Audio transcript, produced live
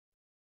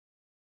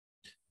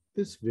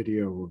This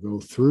video will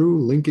go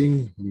through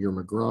linking your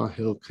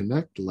McGraw-Hill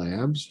Connect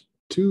labs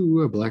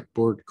to a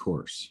Blackboard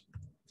course.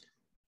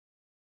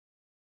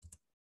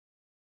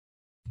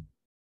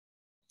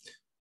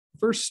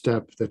 First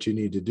step that you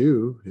need to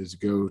do is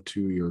go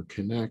to your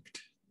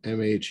Connect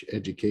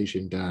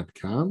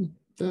mheducation.com.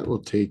 That will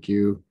take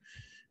you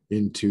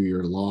into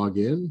your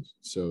login.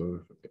 So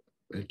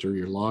enter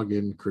your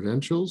login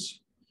credentials,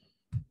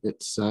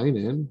 hit sign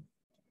in,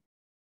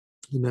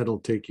 and that'll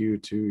take you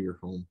to your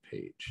home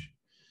page.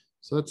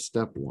 So that's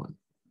step one.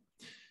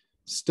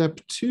 Step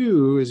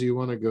two is you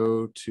want to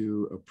go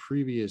to a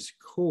previous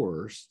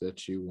course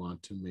that you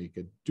want to make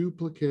a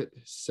duplicate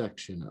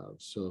section of.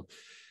 So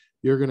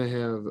you're going to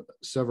have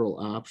several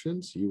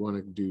options. You want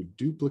to do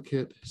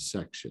duplicate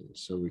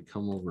sections. So we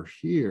come over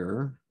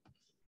here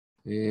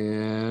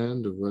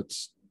and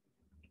let's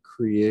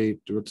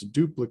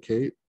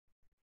duplicate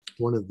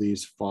one of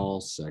these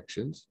fall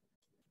sections.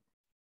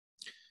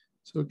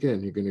 So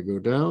again, you're going to go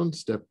down,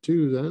 step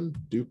two, then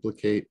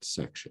duplicate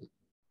section.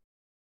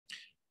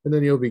 And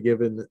then you'll be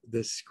given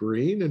this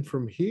screen. And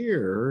from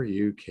here,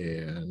 you're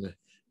going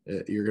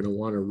to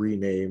want to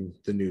rename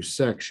the new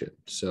section.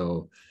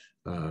 So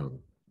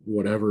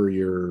whatever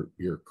your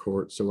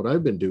course. So what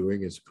I've been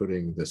doing is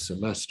putting the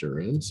semester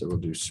in. So we'll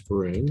do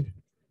spring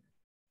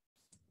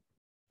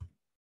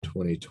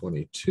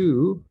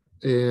 2022,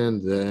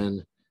 and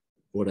then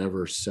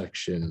whatever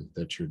section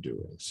that you're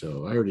doing.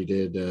 So I already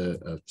did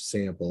a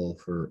sample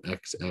for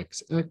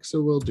XXX,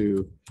 so we'll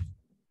do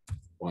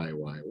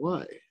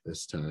YYY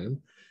this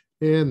time.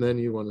 And then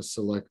you want to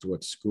select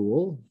what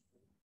school,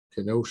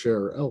 Kenosha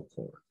or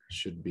Elkhorn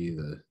should be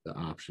the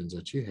options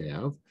that you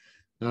have.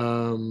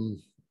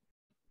 And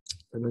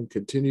then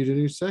continue to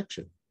new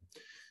section.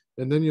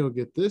 And then you'll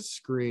get this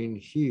screen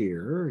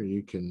here.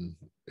 You can,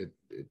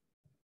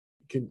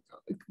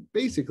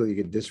 basically you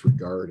can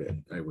disregard it,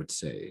 I would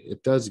say.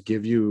 It does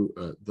give you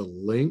the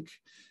link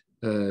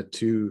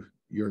to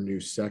your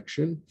new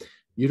section.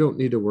 You don't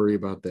need to worry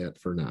about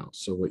that for now.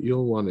 So what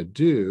you'll want to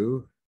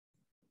do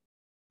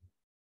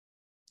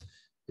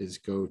is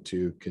go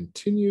to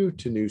continue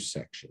to new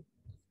section.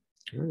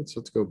 All right, so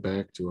let's go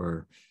back to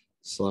our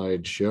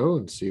slideshow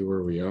and see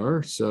where we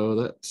are. So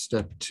that's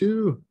step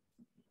two.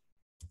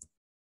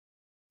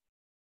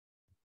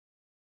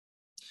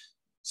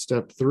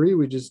 Step three,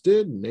 we just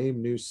did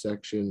name new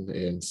section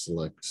and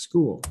select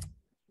school.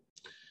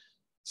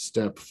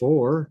 Step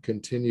four,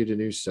 continue to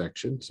new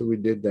section. So we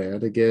did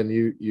that. Again,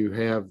 you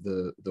have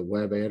the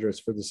web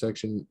address for the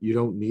section. You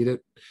don't need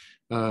it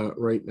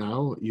right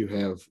now. You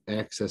have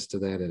access to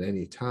that at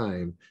any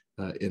time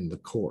in the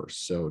course.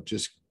 So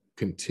just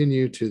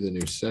continue to the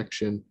new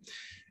section.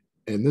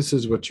 And this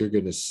is what you're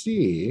going to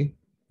see.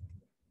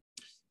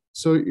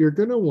 So you're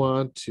going to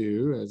want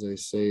to, as I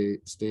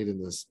state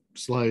in this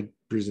slide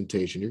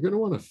presentation, you're going to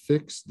want to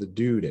fix the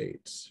due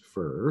dates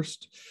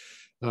first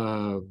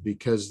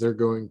because they're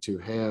going to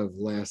have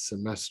last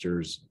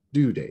semester's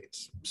due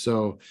dates.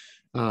 So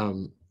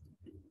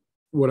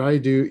what I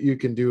do, you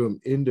can do them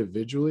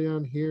individually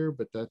on here,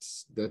 but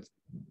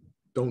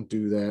don't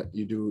do that.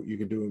 You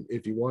can do them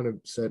if you want to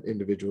set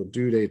individual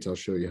due dates. I'll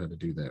show you how to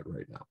do that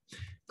right now.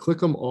 Click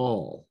them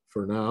all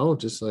for now,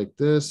 just like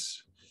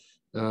this,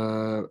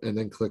 and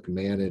then click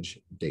Manage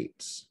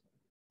Dates.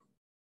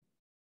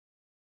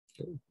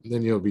 Okay. And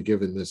then you'll be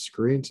given this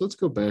screen. So let's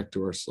go back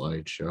to our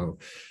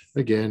slideshow.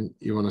 Again,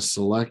 you want to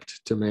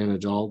select to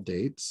manage all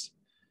dates.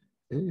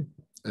 Okay.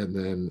 And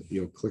then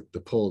you'll click the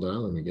pull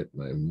down. Let me get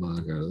my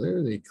mug out of there.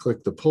 And you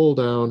click the pull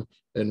down,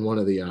 and one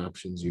of the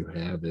options you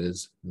have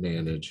is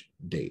Manage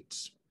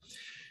Dates.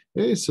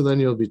 Okay, so then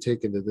you'll be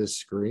taken to this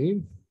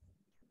screen.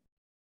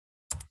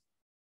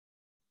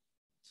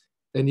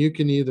 And you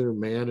can either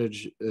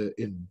manage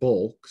in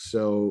bulk.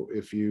 So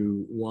if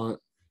you want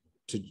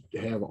to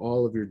have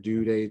all of your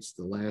due dates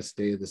the last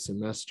day of the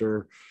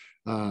semester,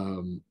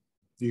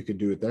 you can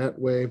do it that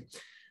way.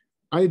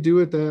 I do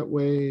it that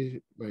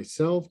way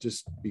myself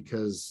just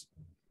because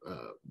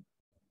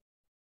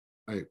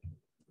I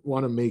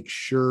want to make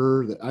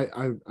sure that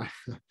I'm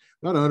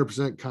not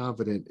 100%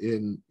 confident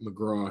in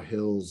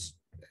McGraw-Hill's,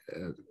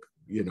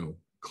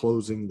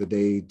 closing the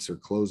dates or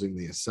closing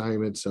the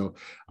assignment. So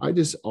I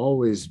just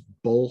always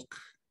bulk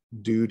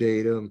due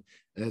date them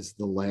as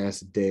the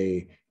last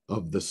day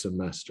of the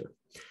semester.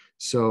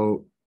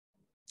 So,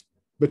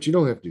 but you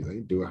don't have to do that.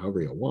 You do it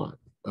however you want.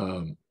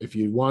 If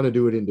you want to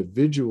do it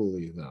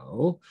individually,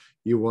 though,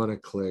 you want to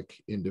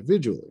click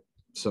individually.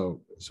 So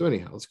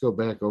anyhow, let's go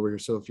back over here.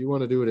 So if you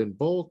want to do it in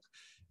bulk,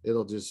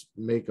 it'll just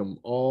make them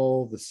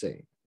all the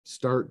same.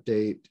 Start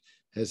date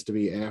has to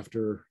be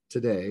after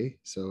today.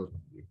 So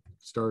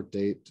start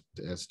date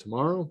as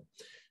tomorrow.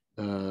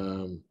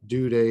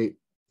 Due date,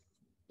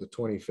 the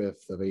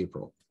 25th of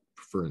April,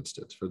 for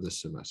instance, for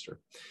this semester.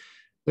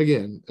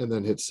 Again, and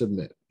then hit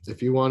submit.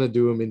 If you want to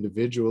do them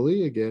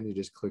individually, again, you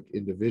just click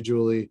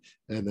individually,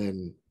 and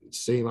then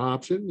same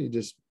option, you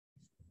just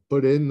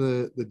put in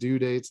the due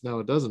dates. Now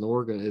it doesn't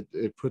organize,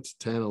 it puts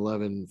 10,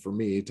 11 for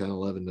me, 10,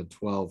 11 to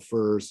 12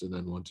 first, and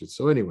then 1, 2.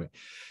 So anyway,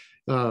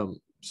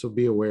 so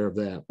be aware of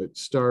that, but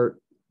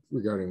start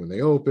regarding when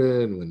they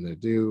open, when they're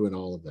due, and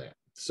all of that.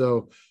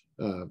 So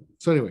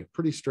anyway,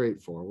 pretty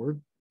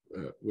straightforward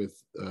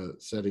with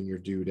setting your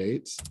due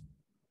dates.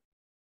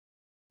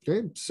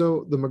 Okay,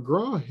 so the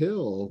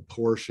McGraw-Hill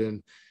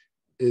portion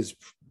is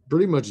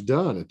pretty much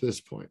done at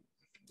this point.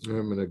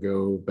 I'm going to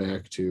go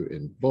back to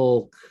in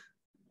bulk.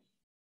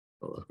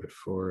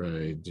 Before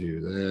I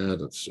do that,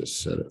 let's just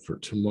set it for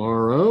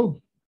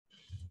tomorrow.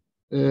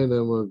 And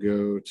then we'll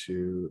go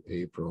to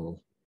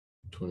April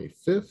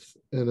 25th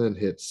and then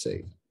hit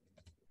save.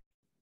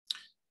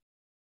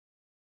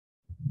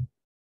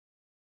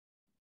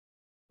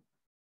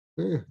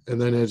 And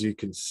then as you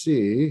can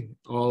see,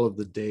 all of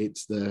the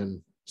dates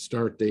then,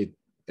 start date,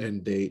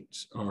 end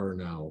dates are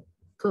now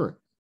current.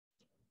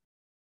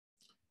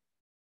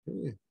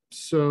 Okay.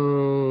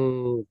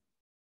 So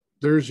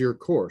there's your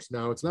course.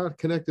 Now it's not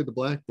connected to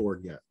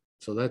Blackboard yet.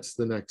 So that's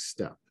the next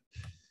step.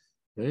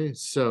 Okay,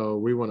 so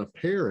we want to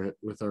pair it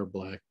with our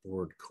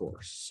Blackboard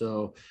course.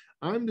 So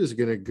I'm just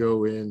going to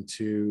go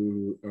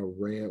into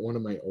one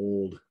of my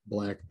old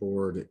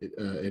Blackboard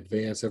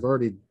Advanced. I've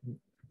already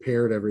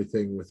paired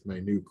everything with my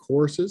new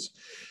courses.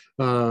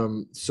 So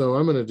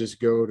I'm going to just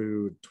go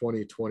to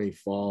 2020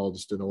 fall,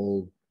 just an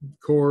old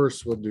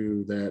course. We'll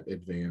do that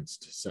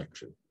advanced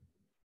section.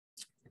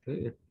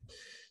 Okay.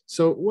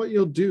 So what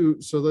you'll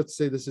do, so let's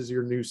say this is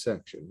your new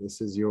section.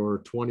 This is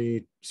your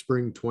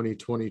spring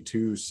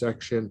 2022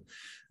 section.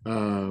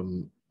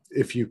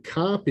 If you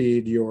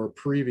copied your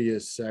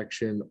previous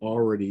section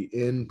already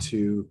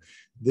into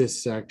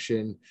this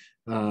section,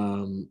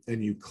 and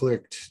you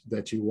clicked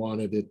that you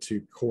wanted it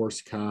to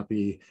course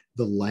copy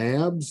the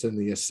labs and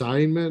the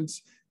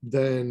assignments,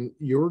 then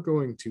you're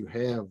going to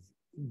have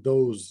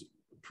those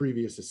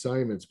previous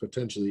assignments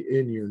potentially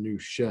in your new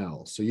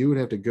shell. So you would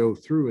have to go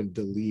through and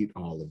delete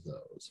all of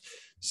those.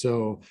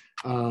 So,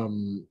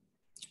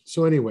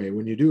 so anyway,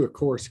 when you do a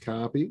course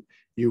copy,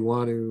 you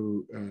want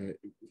to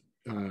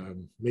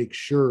make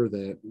sure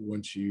that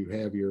once you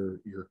have your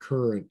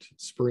current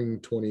spring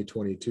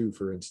 2022,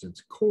 for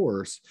instance,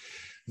 course,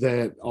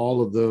 that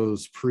all of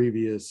those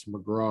previous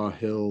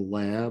McGraw-Hill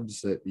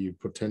labs that you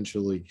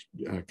potentially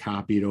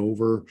copied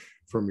over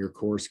from your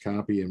course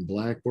copy in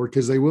Blackboard,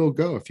 because they will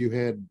go if you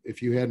had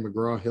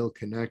McGraw-Hill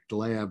Connect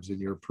labs in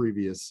your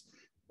previous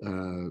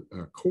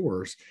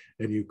course,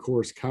 and you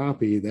course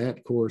copy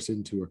that course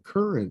into a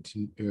current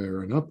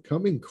or an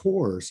upcoming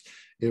course,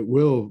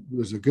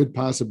 there's a good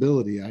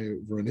possibility I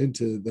run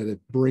into that it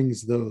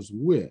brings those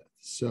with.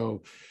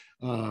 So,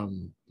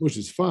 which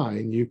is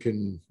fine. You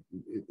can,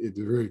 it's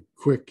very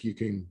quick. You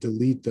can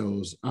delete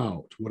those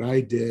out. What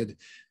I did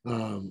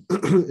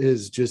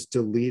is just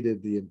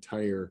deleted the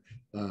entire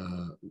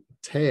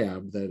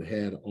tab that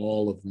had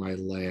all of my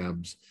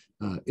labs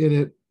in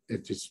it.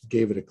 It just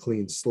gave it a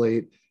clean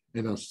slate.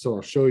 And I'll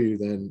show you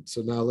then.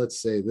 So now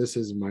let's say this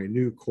is my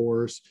new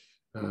course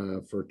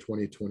for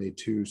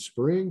 2022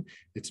 spring.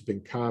 It's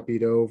been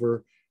copied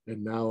over,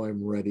 and now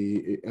I'm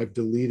ready. I've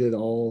deleted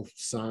all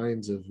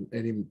signs of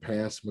any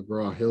past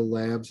McGraw-Hill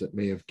labs that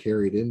may have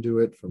carried into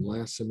it from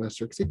last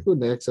semester, because you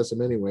couldn't access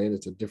them anyway, and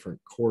it's a different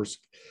course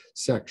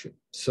section.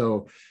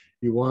 So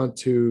you want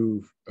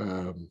to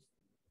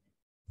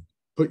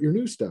put your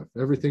new stuff,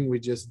 everything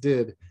we just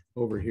did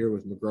over here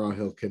with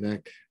McGraw-Hill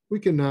Connect. We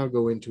can now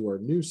go into our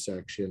new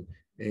section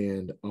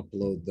and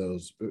upload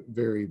those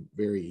very,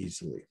 very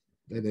easily.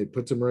 And it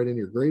puts them right in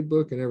your grade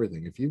book and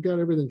everything. If you've got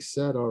everything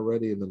set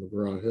already in the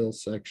McGraw-Hill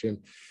section,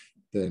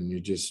 then you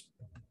just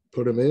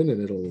put them in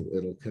and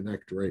it'll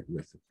connect right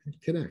with it.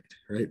 Connect,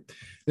 right?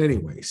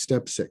 Anyway,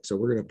 step 6. So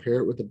we're going to pair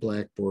it with the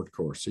Blackboard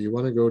course. So you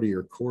want to go to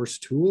your course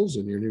tools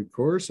in your new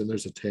course, and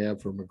there's a tab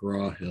for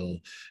McGraw-Hill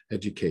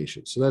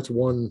Education. So that's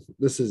one.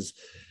 This is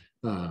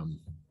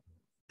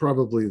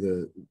probably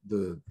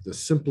the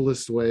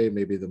simplest way,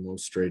 maybe the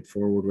most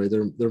straightforward way.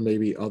 There may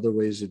be other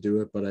ways to do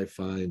it, but I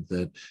find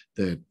that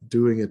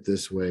doing it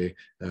this way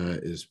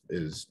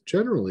is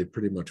generally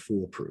pretty much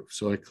foolproof.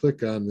 So I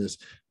click on this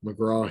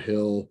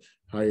McGraw-Hill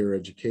Higher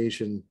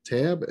Education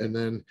tab,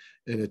 and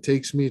it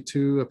takes me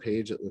to a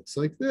page that looks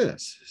like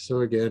this.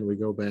 So again, we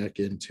go back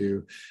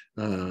into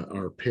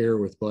our pair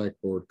with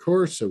Blackboard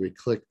course. So we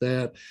click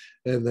that,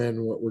 and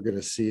then what we're going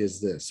to see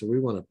is this. So we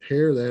want to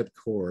pair that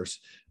course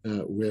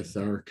with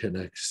our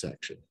Connect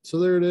section. So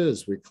there it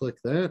is. We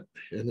click that,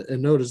 and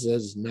notice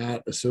that's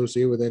not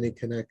associated with any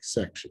Connect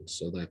section.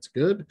 So that's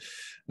good.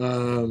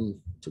 So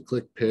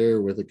click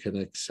pair with a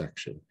Connect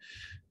section.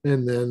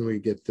 And then we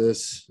get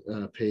this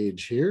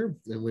page here,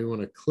 and we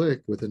want to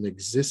click with an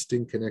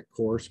existing Connect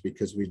course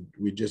because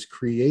we just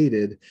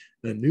created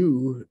a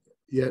new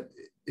yet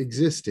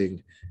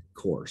existing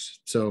course.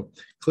 So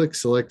click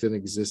select an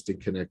existing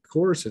Connect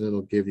course, and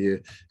it'll give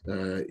you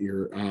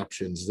your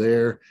options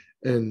there.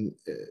 And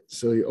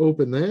so you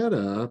open that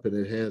up, and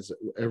it has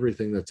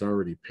everything that's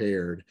already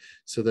paired.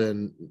 So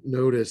then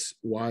notice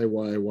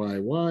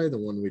the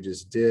one we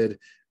just did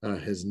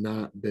has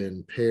not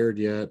been paired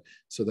yet.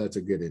 So that's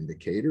a good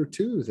indicator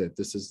too, that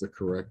this is the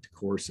correct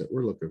course that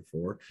we're looking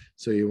for.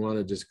 So you want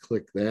to just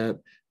click that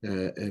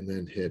and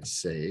then hit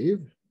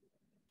save.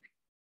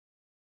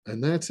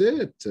 And that's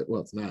it.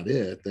 Well, it's not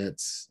it.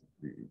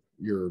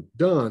 You're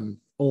done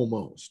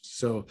almost.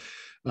 So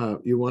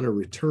you want to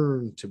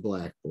return to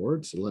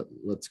Blackboard. So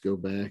let's go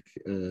back,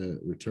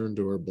 return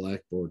to our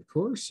Blackboard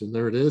course. And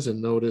there it is.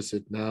 And notice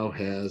it now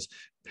has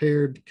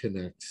paired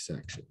connect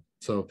section.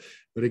 So,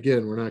 but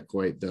again, we're not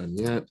quite done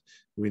yet.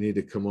 We need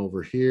to come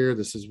over here.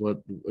 This is what,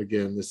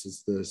 again, this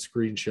is the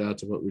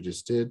screenshots of what we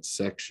just did.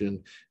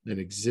 Section, an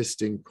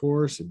existing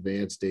course,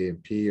 advanced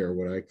A&P, or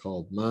what I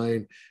called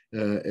mine,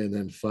 and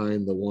then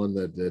find the one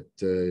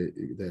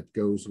that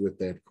goes with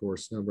that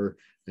course number,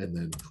 and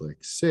then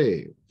click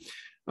save.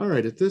 All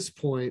right, at this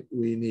point,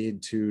 we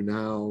need to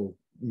now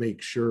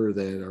make sure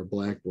that our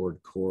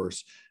Blackboard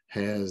course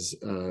has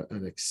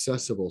an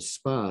accessible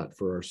spot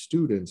for our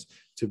students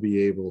to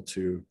be able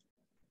to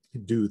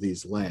do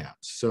these labs.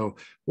 So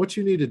what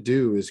you need to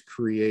do is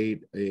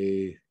create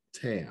a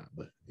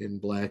tab in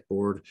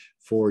Blackboard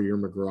for your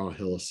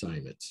McGraw-Hill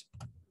assignments.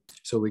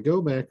 So we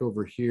go back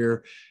over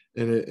here,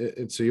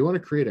 and so you want to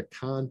create a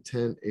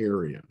content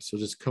area. So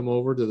just come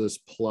over to this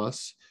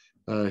plus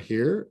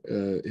here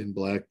in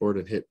Blackboard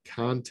and hit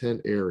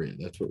content area.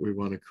 That's what we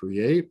want to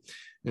create.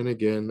 And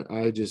again,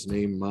 I just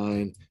named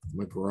mine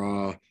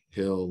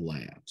McGraw-Hill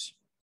Labs.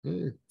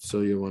 Okay.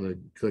 So you want to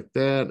click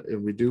that,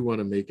 and we do want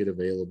to make it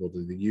available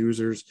to the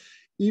users.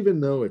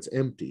 Even though it's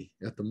empty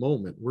at the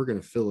moment, we're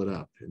going to fill it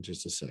up in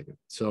just a second.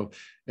 So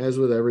as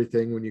with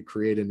everything, when you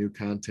create a new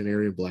content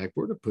area in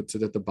Blackboard, it puts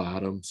it at the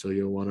bottom. So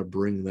you'll want to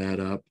bring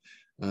that up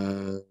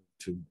to,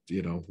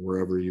 you know,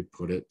 wherever you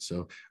put it.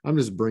 So I'm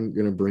just going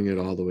to bring it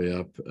all the way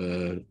up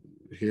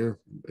here.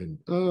 And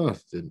didn't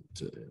let me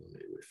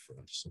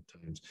refresh.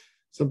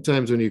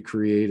 Sometimes when you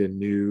create a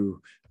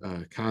new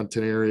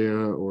content area,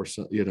 or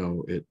some, you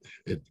know, it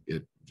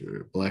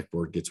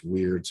Blackboard gets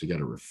weird, so you got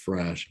to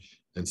refresh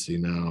and see.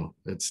 Now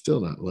it's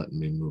still not letting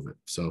me move it.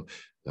 So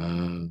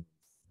there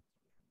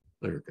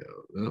we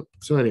go.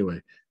 So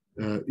anyway,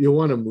 you'll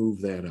want to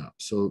move that up.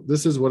 So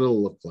this is what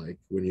it'll look like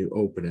when you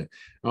open it.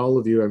 All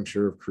of you, I'm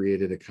sure, have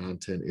created a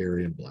content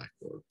area in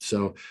Blackboard.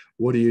 So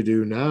what do you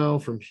do now?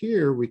 From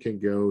here, we can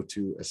go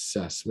to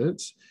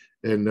assessments.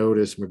 And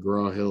notice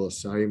McGraw-Hill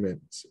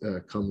assignments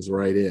comes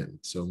right in.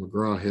 So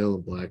McGraw-Hill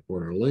and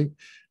Blackboard are linked.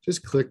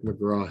 Just click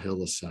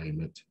McGraw-Hill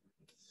assignment.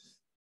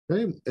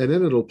 Okay, and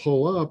then it'll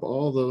pull up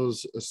all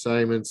those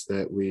assignments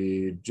that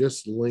we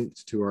just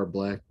linked to our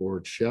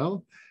Blackboard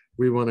shell.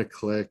 We want to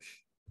click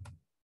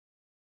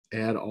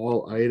add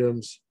all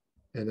items,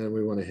 and then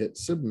we want to hit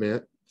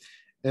submit.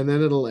 And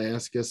then it'll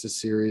ask us a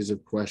series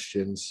of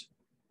questions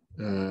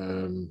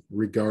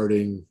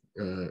regarding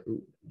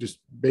just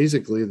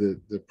basically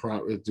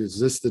is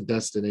this the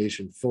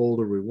destination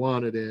folder we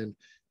want it in?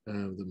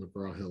 The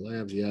McGraw-Hill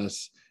Labs,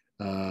 yes.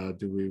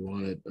 Do we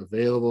want it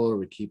available? Are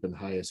we keeping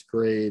highest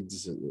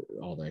grades?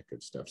 All that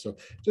good stuff. So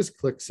just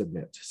click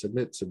submit,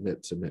 submit,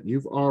 submit, submit.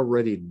 You've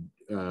already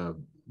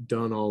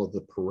done all of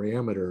the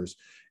parameters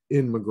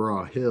in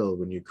McGraw-Hill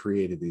when you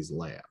created these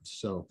labs.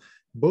 So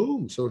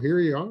boom, so here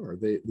you are.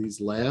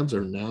 These labs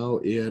are now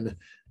in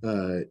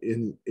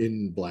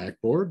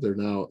Blackboard. They're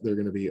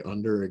going to be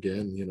under,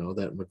 again, you know,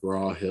 that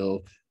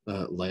McGraw-Hill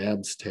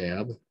Labs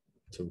tab.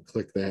 So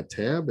click that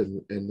tab,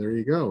 and there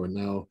you go. And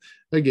now,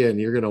 again,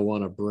 you're going to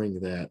want to bring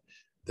that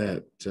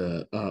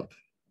up.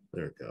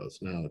 There it goes.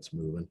 Now it's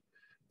moving.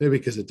 Maybe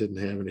because it didn't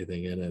have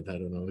anything in it. I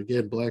don't know.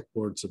 Again,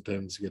 Blackboard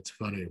sometimes gets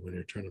funny when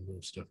you're trying to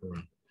move stuff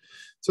around.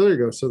 So there you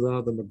go. So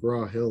now the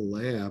McGraw-Hill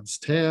Labs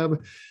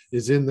tab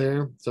is in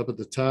there. It's up at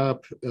the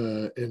top.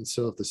 And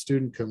so if the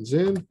student comes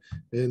in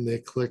and they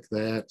click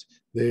that,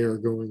 they are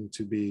going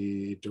to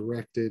be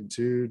directed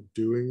to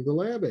doing the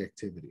lab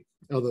activity.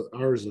 Although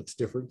ours looks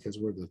different because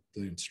we're the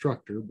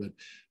instructor, but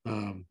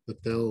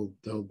they'll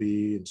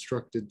be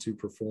instructed to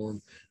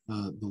perform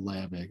the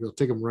lab act. It'll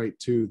take them right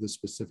to the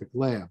specific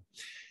lab.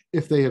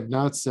 If they have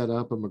not set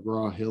up a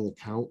McGraw-Hill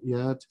account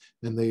yet,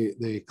 and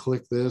they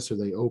click this or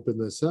they open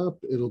this up,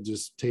 it'll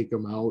just take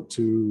them out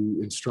to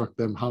instruct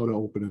them how to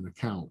open an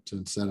account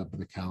and set up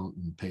an account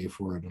and pay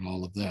for it and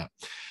all of that.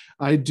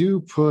 I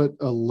do put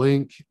a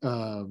link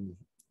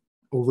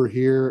over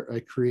here.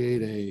 I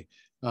create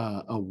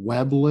a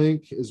web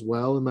link as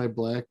well in my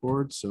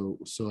Blackboard. So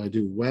I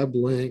do web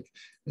link,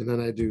 and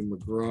then I do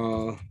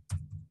McGraw-Hill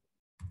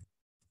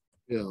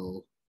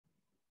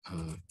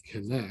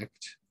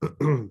Connect.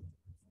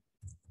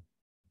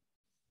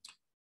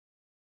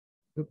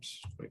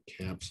 Oops, my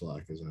caps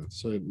lock is on.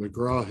 So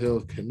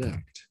McGraw-Hill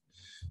Connect.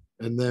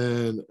 And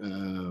then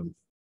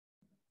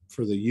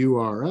for the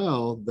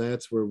URL,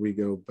 that's where we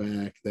go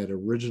back. That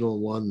original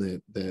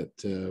one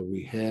that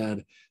we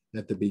had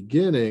at the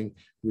beginning,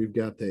 we've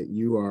got that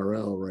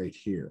URL right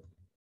here.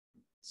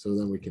 So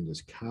then we can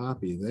just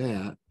copy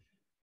that,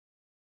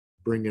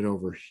 bring it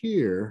over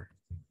here,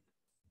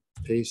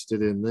 paste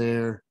it in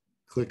there,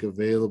 click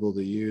available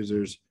to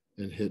users,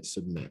 and hit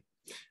submit.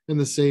 And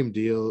the same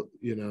deal,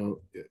 you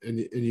know, and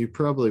you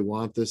probably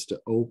want this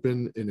to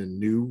open in a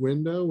new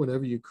window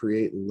whenever you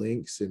create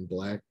links in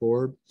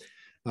Blackboard.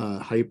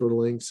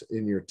 hyperlinks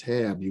in your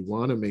tab, you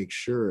want to make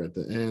sure at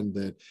the end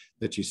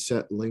that you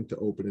set link to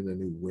open in a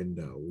new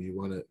window. We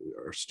want to,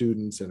 our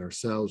students and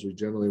ourselves, we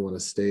generally want to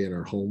stay in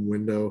our home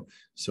window.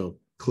 So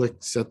click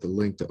set the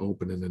link to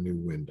open in a new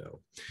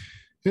window.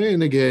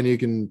 And again, you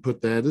can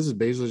put that. This is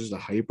basically just a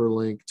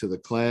hyperlink to the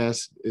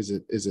class. Is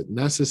it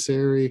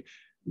necessary?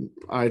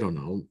 I don't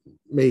know,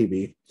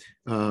 maybe,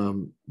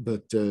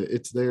 but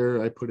it's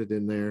there. I put it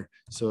in there.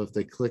 So if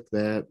they click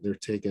that, they're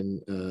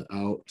taken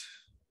out.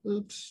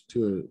 Oops,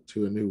 to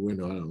a new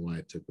window. I don't know why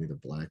it took me to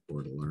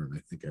Blackboard to learn. I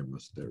think I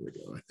must. There we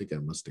go. I think I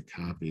must have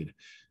copied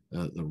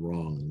the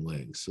wrong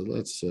link. So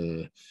let's.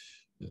 Yeah,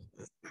 I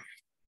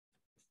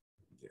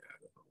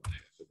don't know what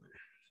happened there.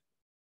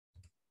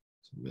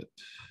 Submit.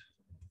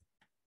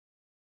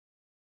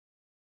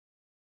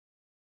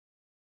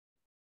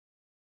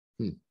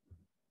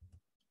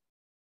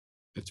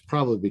 It's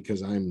probably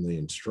because I'm the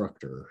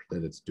instructor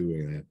that it's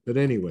doing that. But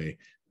anyway,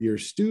 your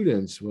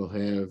students will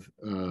have.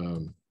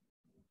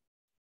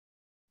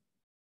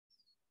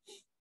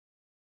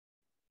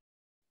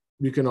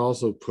 You can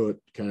also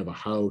put kind of a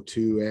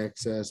how-to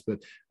access, but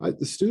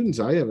the students,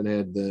 they haven't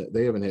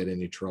had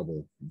any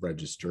trouble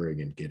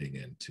registering and getting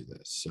into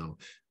this. So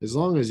as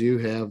long as you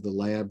have the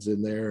labs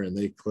in there and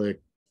they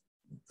click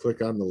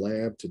on the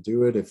lab to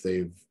do it, if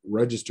they've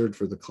registered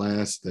for the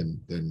class,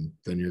 then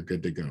you're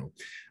good to go.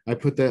 I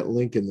put that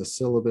link in the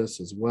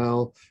syllabus as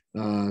well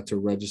to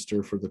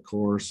register for the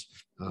course.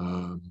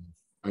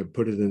 I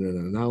put it in an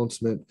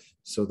announcement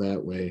so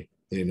that way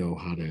they know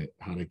how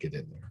to get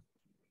in there.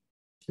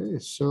 Okay,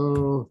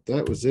 so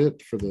that was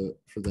it for the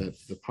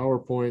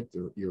PowerPoint.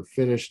 You're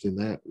finished in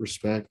that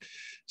respect.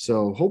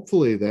 So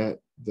hopefully that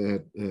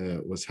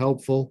was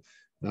helpful.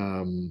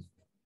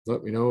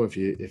 Let me know if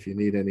you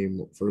need any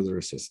further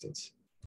assistance.